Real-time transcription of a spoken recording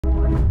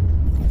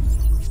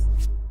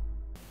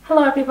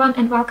Hello everyone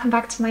and welcome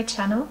back to my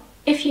channel.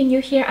 If you're new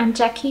here, I'm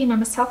Jackie and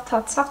I'm a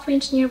self-taught software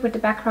engineer with a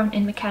background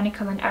in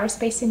mechanical and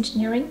aerospace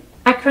engineering.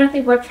 I currently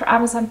work for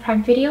Amazon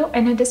Prime Video,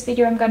 and in this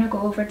video I'm going to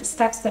go over the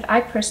steps that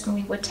I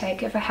personally would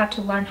take if I had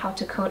to learn how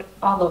to code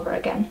all over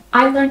again.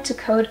 I learned to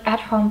code at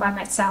home by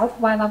myself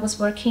while I was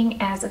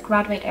working as a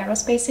graduate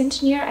aerospace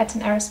engineer at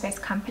an aerospace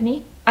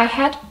company. I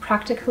had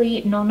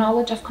practically no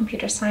knowledge of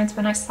computer science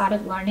when I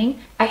started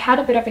learning. I had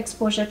a bit of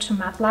exposure to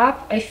MATLAB.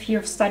 If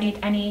you've studied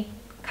any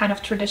kind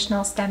of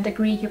traditional STEM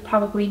degree, you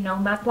probably know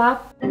MATLAB.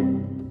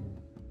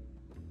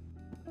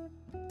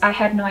 I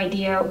had no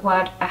idea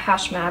what a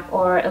hash map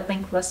or a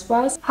linked list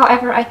was.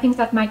 However, I think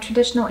that my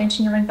traditional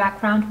engineering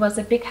background was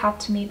a big help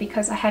to me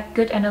because I had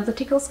good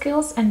analytical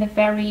skills and a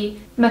very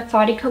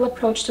methodical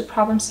approach to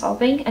problem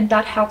solving, and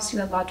that helps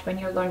you a lot when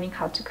you're learning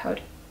how to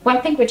code.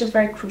 One thing which is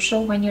very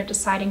crucial when you're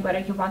deciding whether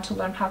you want to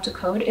learn how to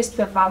code is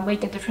to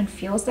evaluate the different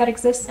fields that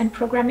exist in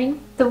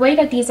programming. The way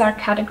that these are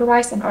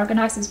categorized and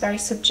organized is very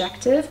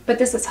subjective, but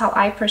this is how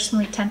I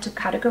personally tend to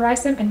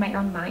categorize them in my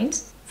own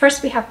mind.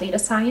 First, we have data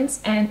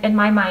science, and in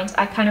my mind,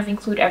 I kind of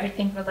include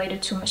everything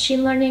related to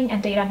machine learning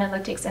and data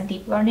analytics and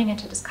deep learning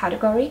into this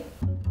category.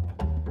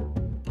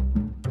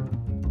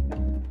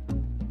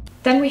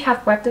 Then we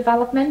have web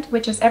development,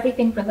 which is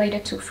everything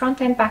related to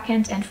front-end,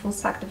 back-end, and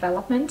full-stack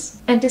development.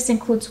 And this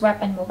includes web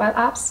and mobile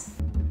apps.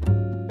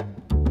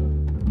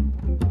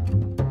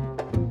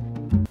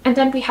 And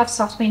then we have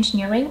software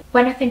engineering.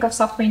 When I think of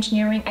software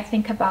engineering, I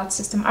think about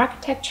system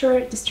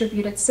architecture,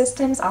 distributed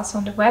systems, also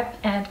on the web,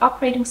 and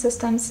operating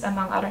systems,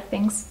 among other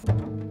things.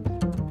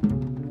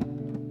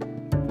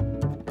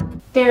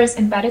 There is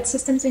embedded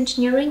systems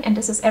engineering, and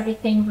this is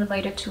everything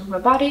related to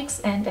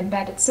robotics and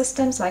embedded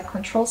systems like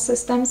control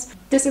systems.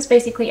 This is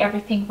basically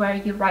everything where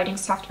you're writing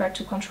software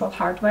to control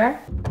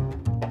hardware.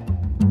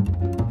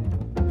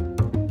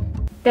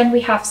 Then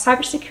we have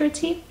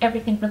cybersecurity,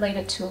 everything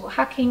related to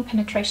hacking,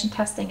 penetration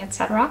testing,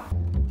 etc.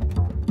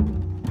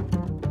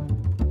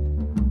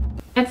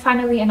 And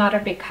finally, another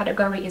big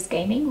category is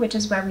gaming, which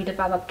is where we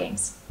develop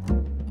games.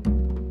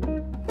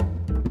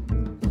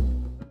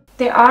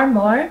 There are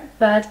more,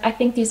 but I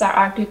think these are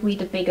arguably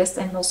the biggest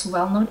and most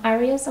well-known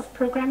areas of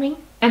programming.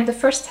 And the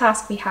first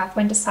task we have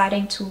when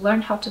deciding to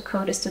learn how to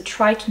code is to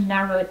try to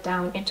narrow it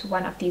down into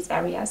one of these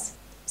areas.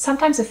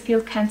 Sometimes a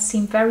field can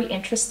seem very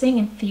interesting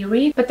in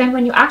theory, but then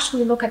when you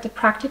actually look at the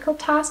practical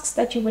tasks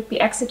that you would be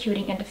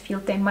executing in the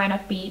field, they might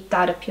not be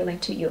that appealing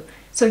to you.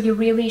 So you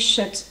really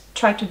should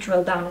try to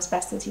drill down as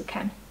best as you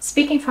can.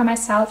 Speaking for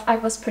myself, I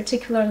was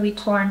particularly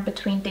torn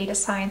between data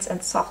science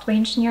and software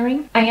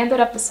engineering. I ended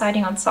up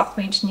deciding on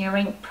software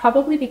engineering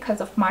probably because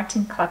of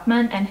Martin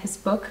Kleppmann and his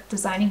book,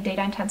 Designing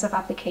Data-Intensive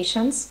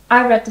Applications.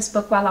 I read this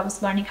book while I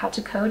was learning how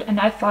to code, and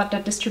I thought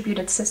that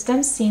distributed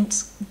systems seemed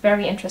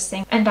very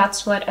interesting, and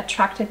that's what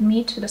attracted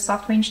me to the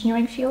software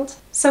engineering field.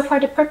 So for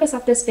the purpose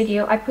of this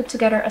video, I put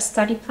together a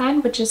study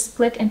plan which is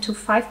split into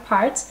 5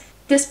 parts.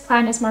 This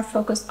plan is more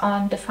focused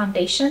on the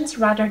foundations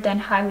rather than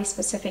highly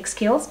specific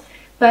skills,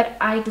 but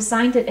I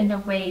designed it in a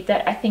way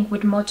that I think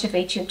would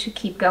motivate you to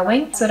keep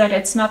going so that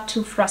it's not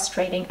too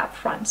frustrating up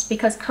front,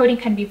 because coding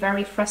can be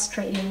very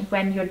frustrating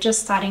when you're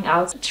just starting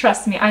out.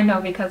 Trust me, I know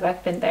because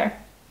I've been there.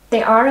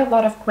 There are a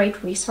lot of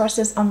great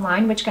resources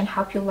online which can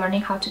help you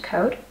learning how to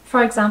code.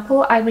 For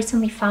example, I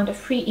recently found a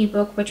free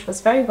ebook which was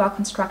very well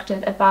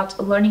constructed about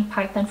learning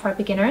Python for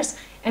beginners,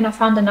 and I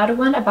found another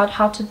one about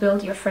how to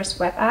build your first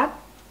web app.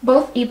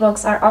 Both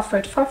ebooks are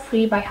offered for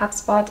free by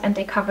HubSpot, and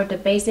they cover the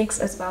basics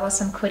as well as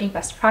some coding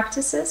best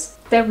practices.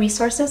 Their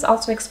resources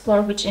also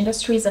explore which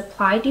industries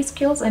apply these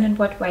skills and in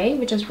what way,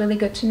 which is really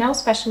good to know,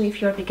 especially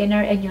if you're a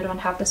beginner and you don't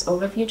have this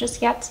overview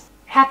just yet.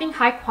 Having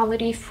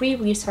high-quality free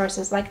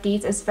resources like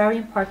these is very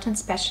important,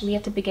 especially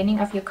at the beginning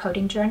of your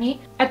coding journey.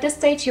 At this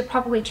stage, you're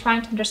probably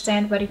trying to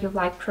understand whether you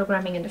like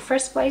programming in the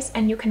first place,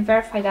 and you can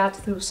verify that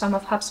through some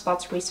of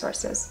HubSpot's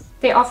resources.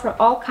 They offer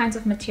all kinds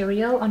of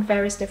material on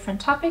various different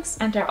topics,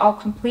 and they're all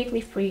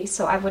completely free,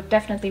 so I would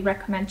definitely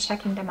recommend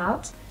checking them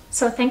out.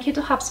 So thank you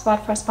to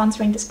HubSpot for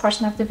sponsoring this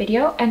portion of the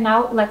video, and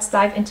now let's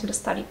dive into the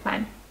study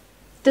plan.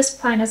 This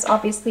plan is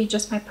obviously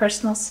just my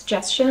personal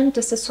suggestion.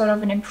 This is sort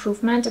of an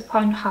improvement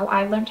upon how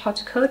I learned how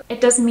to code. It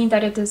doesn't mean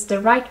that it is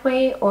the right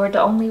way or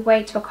the only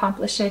way to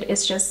accomplish it.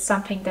 It's just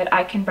something that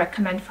I can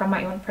recommend from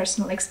my own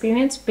personal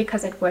experience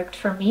because it worked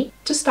for me.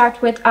 To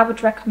start with, I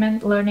would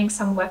recommend learning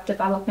some web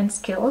development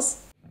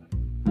skills.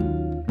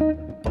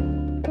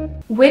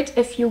 With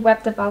a few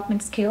web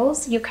development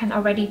skills, you can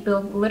already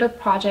build little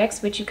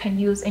projects which you can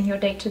use in your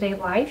day-to-day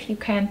life. You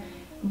can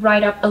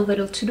write up a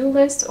little to-do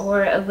list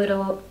or a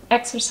little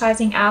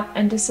exercising app,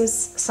 and this is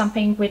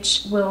something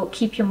which will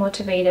keep you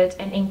motivated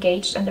and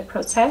engaged in the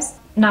process.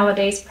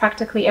 Nowadays,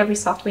 practically every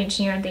software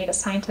engineer and data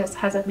scientist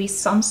has at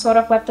least some sort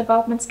of web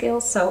development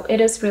skills, so it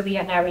is really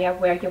an area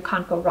where you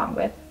can't go wrong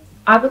with.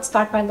 I would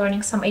start by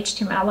learning some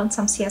HTML and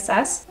some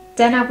CSS.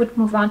 Then I would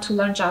move on to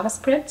learn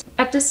JavaScript.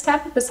 At this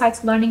step,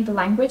 besides learning the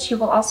language, you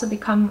will also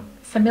become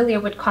familiar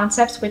with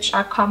concepts which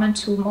are common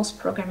to most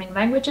programming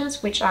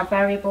languages, which are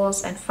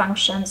variables and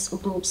functions,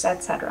 loops,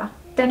 etc.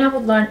 Then I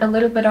would learn a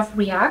little bit of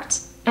React.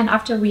 And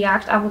after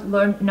React, I would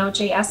learn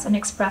Node.js and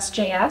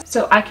Express.js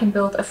so I can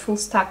build a full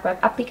stack web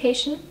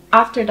application.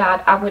 After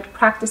that, I would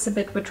practice a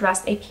bit with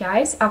REST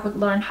APIs. I would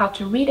learn how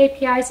to read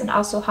APIs and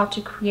also how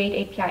to create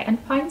API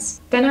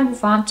endpoints. Then I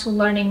move on to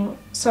learning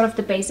sort of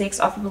the basics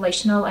of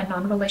relational and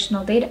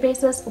non-relational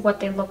databases, what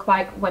they look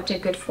like, what they're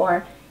good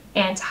for,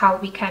 and how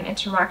we can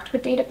interact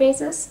with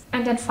databases.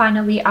 And then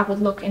finally, I would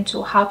look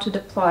into how to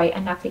deploy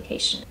an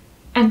application.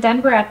 And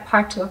then we're at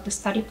part 2 of the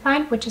study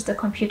plan, which is the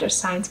computer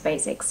science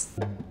basics.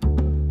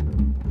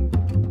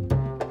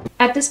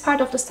 At this part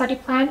of the study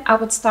plan, I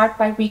would start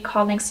by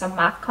recalling some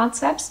math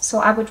concepts. So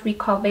I would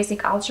recall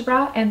basic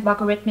algebra and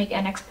logarithmic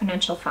and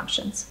exponential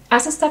functions.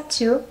 As a step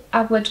 2,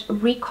 I would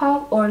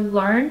recall or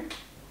learn,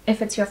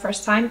 if it's your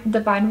first time, the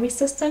binary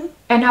system.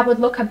 And I would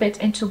look a bit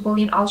into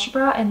Boolean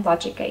algebra and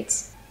logic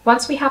gates.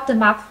 Once we have the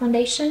math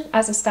foundation,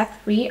 as a step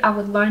 3, I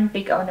would learn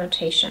Big O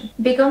notation.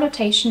 Big O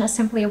notation is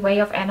simply a way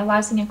of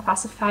analyzing and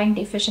classifying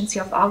the efficiency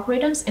of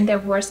algorithms in their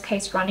worst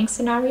case running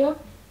scenario.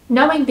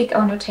 Knowing Big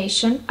O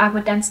notation, I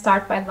would then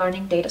start by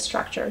learning data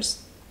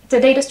structures. The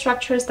data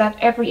structures that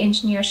every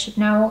engineer should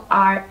know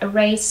are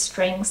arrays,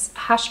 strings,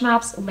 hash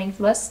maps, linked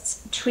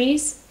lists,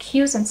 trees,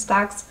 queues and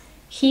stacks,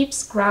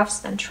 heaps,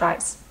 graphs, and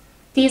tries.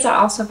 These are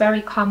also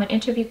very common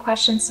interview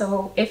questions,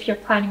 so if you're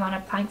planning on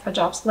applying for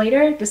jobs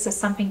later, this is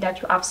something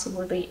that you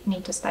absolutely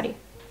need to study.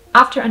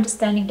 After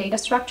understanding data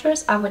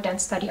structures, I would then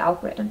study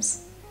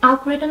algorithms.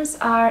 Algorithms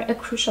are a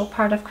crucial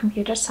part of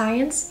computer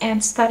science,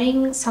 and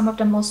studying some of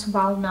the most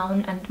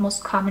well-known and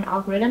most common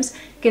algorithms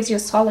gives you a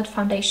solid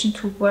foundation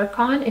to work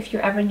on if you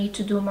ever need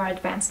to do more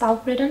advanced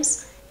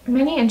algorithms.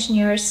 Many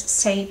engineers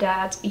say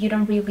that you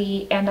don't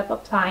really end up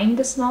applying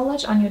this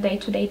knowledge on your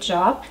day-to-day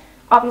job.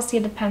 Obviously,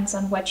 it depends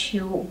on what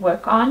you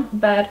work on,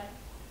 but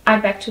I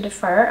beg to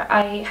differ.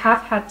 I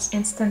have had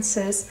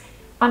instances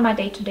on my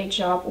day-to-day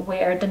job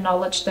where the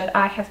knowledge that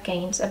I have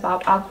gained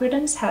about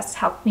algorithms has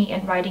helped me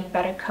in writing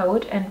better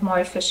code and more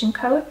efficient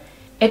code.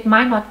 It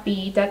might not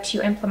be that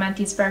you implement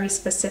these very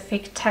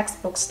specific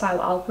textbook-style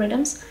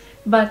algorithms,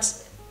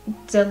 but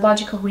the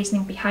logical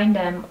reasoning behind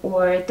them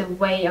or the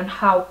way on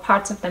how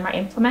parts of them are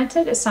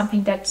implemented is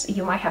something that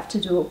you might have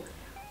to do,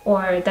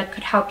 or that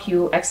could help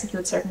you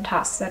execute certain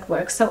tasks at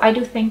work. So I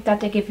do think that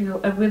they give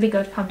you a really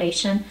good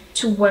foundation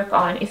to work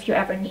on if you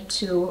ever need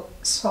to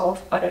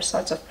solve other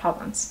sorts of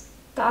problems.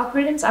 The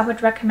algorithms I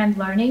would recommend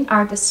learning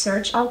are the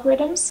search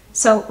algorithms.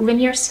 So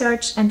linear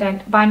search and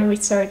then binary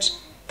search,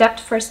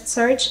 depth-first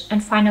search,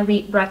 and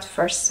finally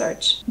breadth-first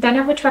search. Then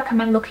I would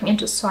recommend looking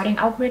into sorting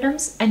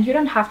algorithms, and you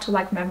don't have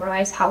to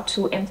memorize how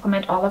to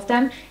implement all of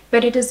them,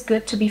 but it is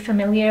good to be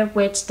familiar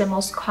with the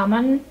most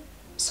common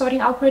sorting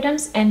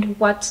algorithms and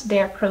what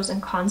their pros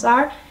and cons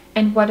are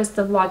and what is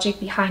the logic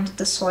behind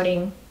the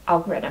sorting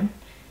algorithm.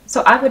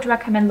 So I would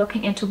recommend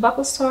looking into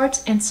bubble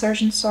sort,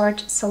 insertion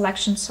sort,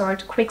 selection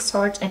sort, quick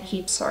sort, and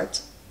heap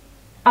sort.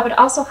 I would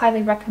also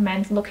highly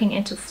recommend looking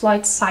into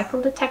Floyd's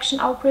cycle detection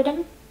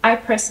algorithm. I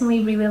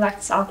personally really like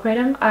this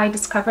algorithm. I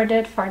discovered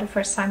it for the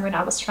first time when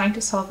I was trying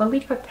to solve a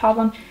LeetCode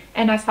problem,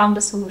 and I found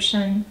the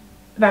solution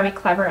very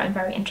clever and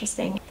very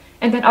interesting.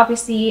 And then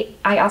obviously,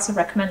 I also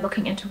recommend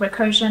looking into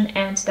recursion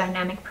and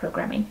dynamic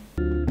programming.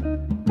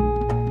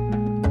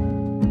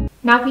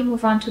 Now we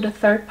move on to the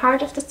third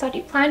part of the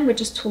study plan,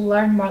 which is to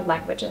learn more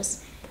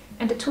languages.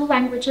 And the 2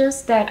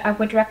 languages that I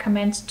would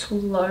recommend to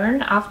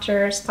learn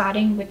after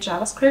starting with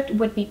JavaScript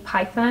would be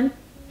Python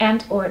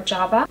and or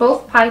Java.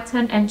 Both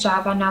Python and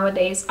Java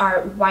nowadays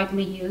are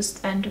widely used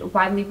and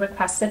widely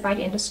requested by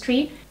the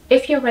industry.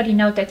 If you already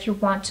know that you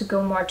want to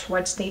go more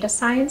towards data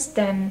science,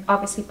 then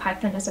obviously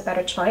Python is a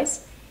better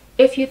choice.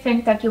 If you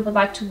think that you would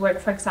like to work,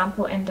 for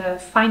example, in the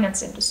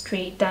finance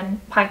industry,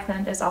 then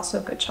Python is also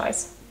a good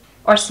choice,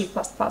 or C++.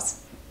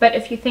 But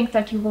if you think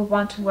that you will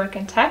want to work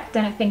in tech,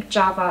 then I think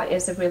Java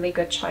is a really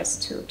good choice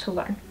to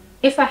learn.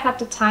 If I had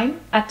the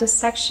time at this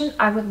section,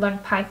 I would learn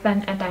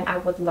Python and then I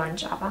would learn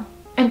Java.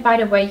 And by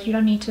the way, you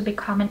don't need to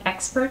become an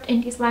expert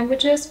in these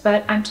languages,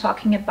 but I'm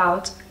talking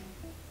about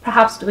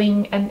perhaps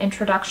doing an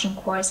introduction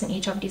course in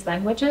each of these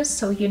languages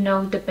so you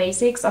know the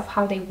basics of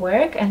how they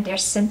work and their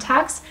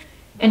syntax.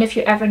 And if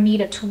you ever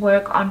needed to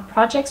work on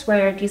projects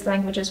where these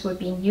languages were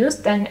being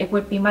used, then it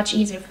would be much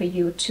easier for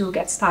you to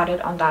get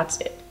started on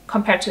that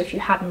compared to if you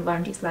hadn't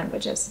learned these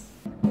languages.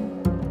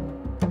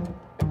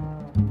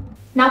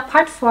 Now,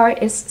 part 4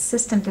 is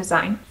system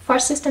design. For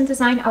system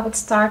design, I would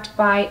start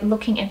by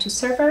looking into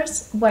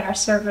servers. What are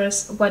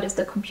servers? What is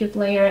the compute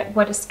layer?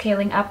 What is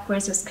scaling up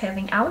versus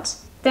scaling out?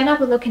 Then I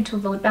will look into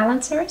load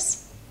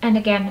balancers. And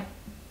again,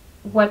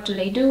 what do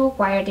they do?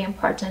 Why are they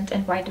important?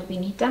 And why do we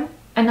need them?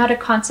 Another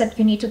concept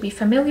you need to be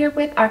familiar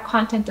with are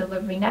content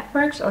delivery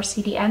networks or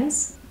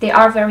CDNs. They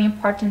are very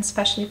important,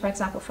 especially, for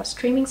example, for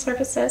streaming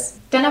services.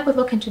 Then I would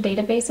look into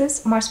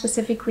databases, more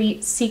specifically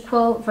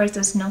SQL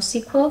versus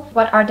NoSQL.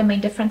 What are the main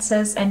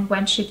differences and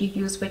when should you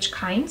use which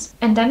kinds?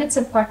 And then it's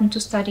important to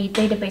study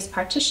database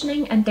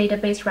partitioning and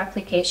database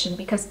replication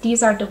because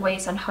these are the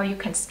ways on how you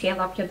can scale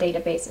up your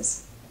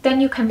databases. Then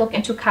you can look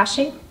into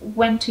caching,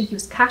 when to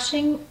use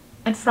caching,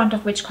 in front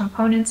of which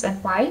components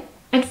and why.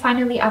 And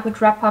finally, I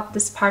would wrap up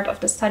this part of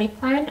the study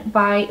plan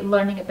by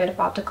learning a bit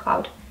about the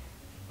cloud.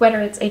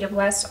 Whether it's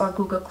AWS or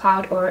Google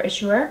Cloud or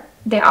Azure,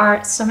 there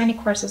are so many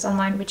courses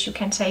online which you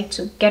can take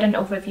to get an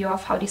overview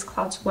of how these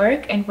clouds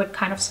work and what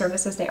kind of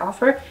services they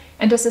offer.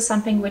 And this is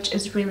something which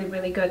is really,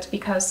 really good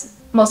because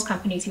most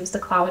companies use the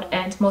cloud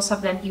and most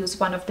of them use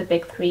one of the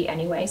big three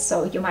anyway.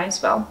 So you might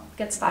as well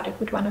get started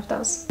with one of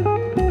those.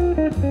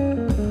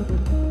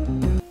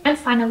 And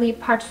finally,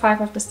 part 5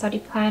 of the study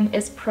plan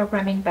is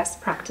programming best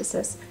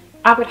practices.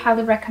 I would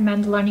highly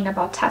recommend learning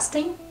about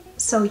testing,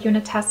 so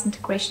unit tests,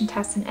 integration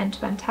tests, and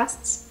end-to-end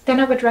tests. Then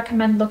I would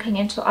recommend looking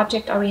into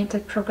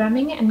object-oriented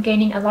programming and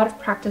gaining a lot of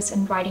practice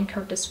in writing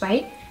code this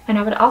way. And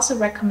I would also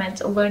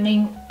recommend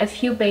learning a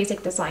few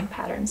basic design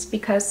patterns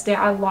because there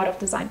are a lot of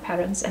design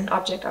patterns in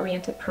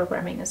object-oriented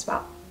programming as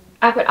well.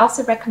 I would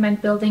also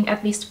recommend building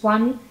at least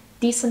one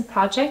decent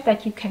project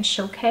that you can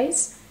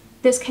showcase.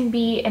 This can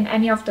be in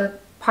any of the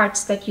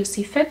parts that you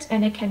see fit,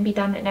 and it can be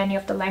done in any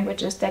of the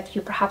languages that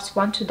you perhaps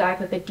want to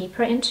dive a bit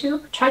deeper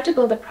into. Try to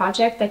build a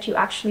project that you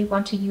actually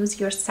want to use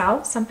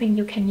yourself, something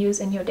you can use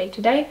in your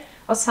day-to-day,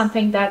 or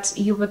something that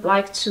you would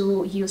like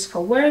to use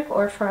for work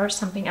or for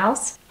something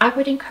else. I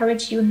would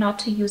encourage you not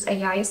to use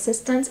AI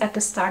assistants at the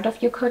start of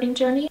your coding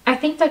journey. I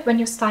think that when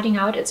you're starting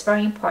out, it's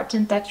very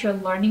important that you're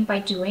learning by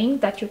doing,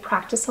 that you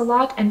practice a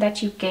lot, and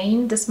that you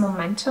gain this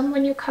momentum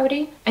when you're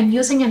coding. And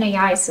using an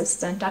AI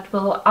assistant that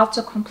will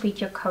autocomplete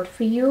your code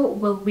for you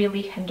will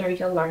really hinder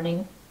your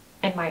learning,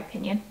 in my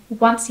opinion.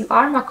 Once you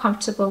are more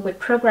comfortable with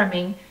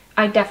programming,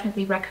 I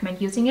definitely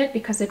recommend using it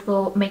because it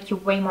will make you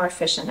way more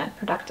efficient and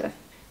productive.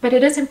 But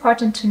it is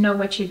important to know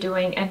what you're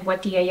doing and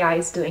what the AI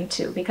is doing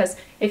too, because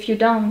if you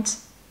don't,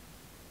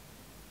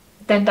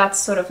 then that's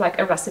sort of like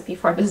a recipe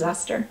for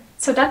disaster.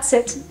 So that's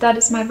it. That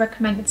is my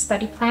recommended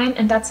study plan,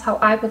 and that's how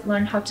I would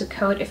learn how to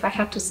code if I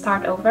had to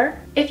start over.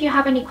 If you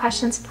have any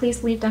questions,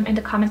 please leave them in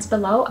the comments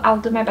below.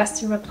 I'll do my best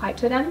to reply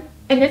to them.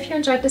 And if you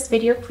enjoyed this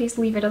video, please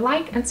leave it a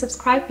like and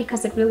subscribe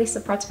because it really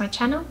supports my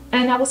channel.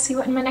 And I will see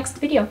you in my next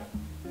video.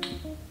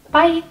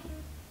 Bye!